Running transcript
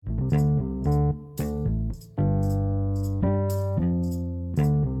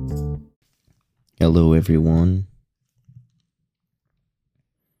Hello everyone.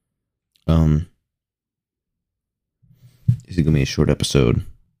 This is gonna be a short episode.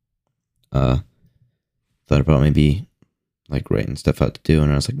 Thought about maybe like writing stuff out to do,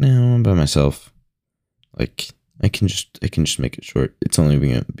 and I was like, no, I'm by myself. Like I can just make it short. It's only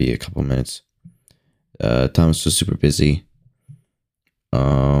gonna be a couple minutes. Thomas was super busy.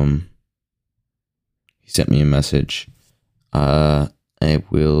 He sent me a message. I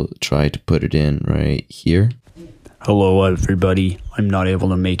will try to put it in right here. Hello, everybody. I'm not able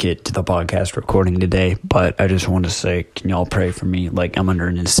to make it to the podcast recording today, but I just want to say, can y'all pray for me? Like, I'm under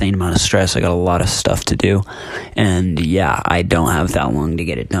an insane amount of stress. I got a lot of stuff to do, and yeah, I don't have that long to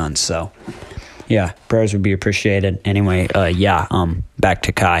get it done. So, yeah, prayers would be appreciated. Anyway, back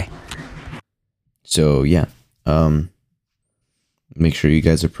to Kai. So yeah, make sure you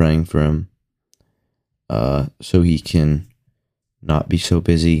guys are praying for him, so he can not be so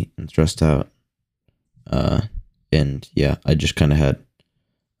busy and stressed out. And yeah, I just kind of had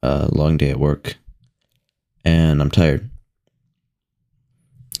a long day at work, and I'm tired.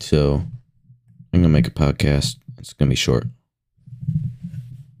 So I'm gonna make a podcast. It's gonna be short.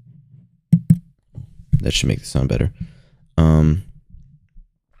 That should make it sound better. I'm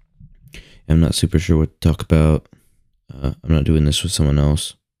not super sure what to talk about. I'm not doing this with someone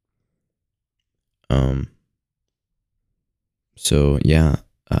else. So yeah.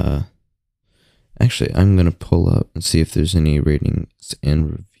 Actually, I'm going to pull up and see if there's any ratings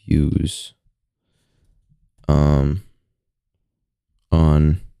and reviews on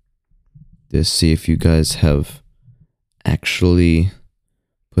this. See if you guys have actually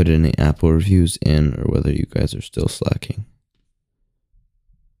put any Apple reviews in, or whether you guys are still slacking.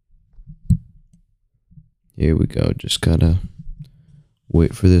 Here we go. Just gotta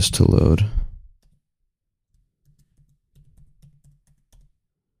wait for this to load.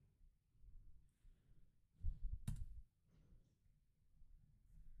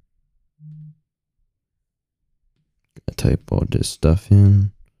 Type all this stuff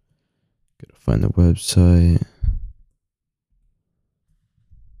in. Gotta find the website.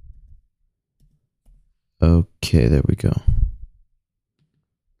 Okay, there we go.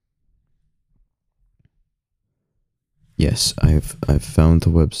 Yes, I've found the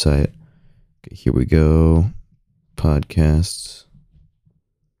website. Okay, here we go. Podcasts.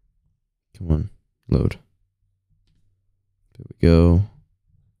 Come on, load. There we go.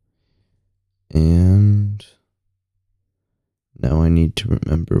 And now I need to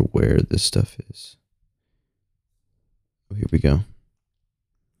remember where this stuff is. Oh, here we go.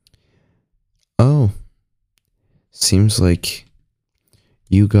 Oh, seems like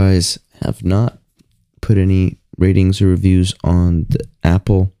you guys have not put any ratings or reviews on the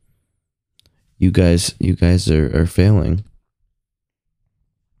Apple. You guys are failing.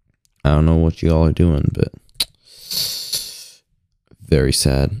 I don't know what you all are doing, but very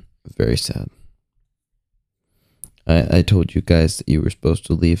sad. Very sad. I told you guys that you were supposed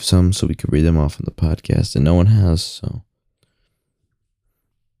to leave some so we could read them off on the podcast, and no one has, so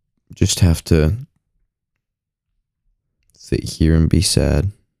just have to sit here and be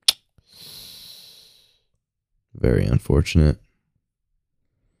sad. Very unfortunate.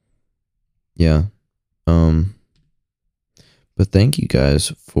 Yeah. But thank you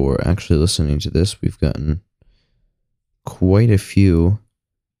guys for actually listening to this. We've gotten quite a few.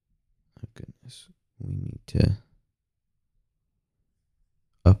 Oh goodness. We need to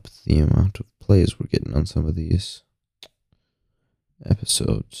up the amount of plays we're getting on some of these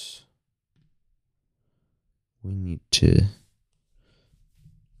episodes. We need to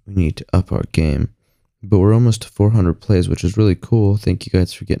up our game. But we're almost to 400 plays, which is really cool. Thank you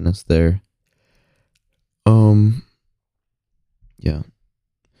guys for getting us there. Yeah.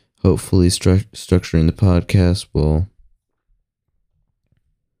 Hopefully structuring the podcast will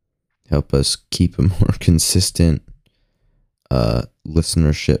help us keep a more consistent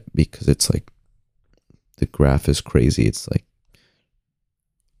listenership, because it's like the graph is crazy. It's like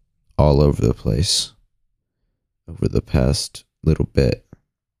all over the place over the past little bit.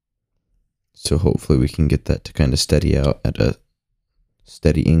 So hopefully we can get that to kind of steady out at a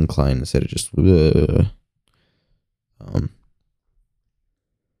steady incline instead of just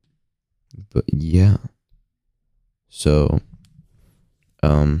but yeah. So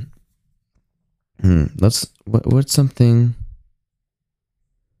what's something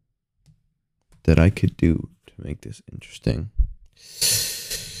that I could do to make this interesting?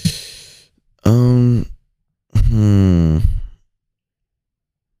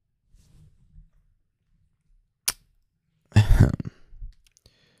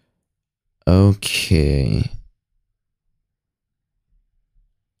 Okay.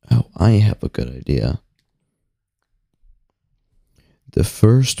 Oh, I have a good idea. The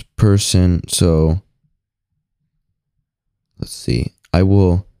first person, so let's see.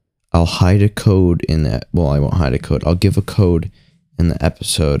 I'll hide a code in that. Well, I won't hide a code. I'll give a code in the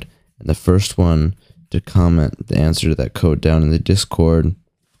episode, and the first one to comment the answer to that code down in the Discord,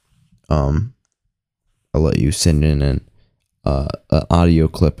 I'll let you send in an audio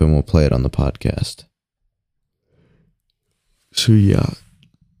clip and we'll play it on the podcast. So yeah,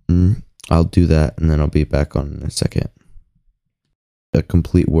 I'll do that and then I'll be back on in a second. A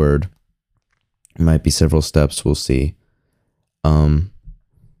complete word. It might be several steps, we'll see.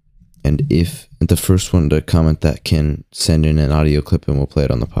 And if the first one to comment that can send in an audio clip and we'll play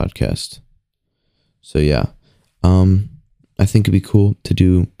it on the podcast. So yeah, I think it'd be cool to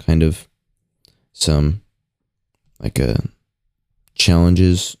do kind of some like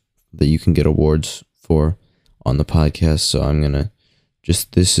challenges that you can get awards for on the podcast. So I'm gonna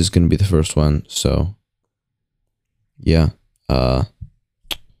this is gonna be the first one. So yeah, that's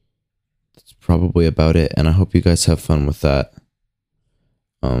probably about it. And I hope you guys have fun with that.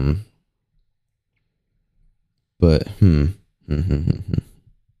 But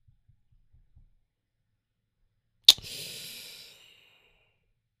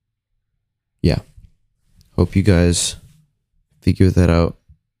yeah, hope you guys figure that out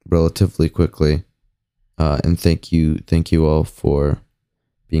relatively quickly. And thank you all for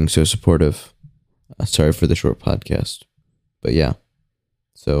being so supportive. Sorry for the short podcast, but yeah,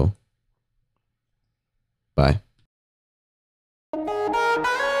 so bye.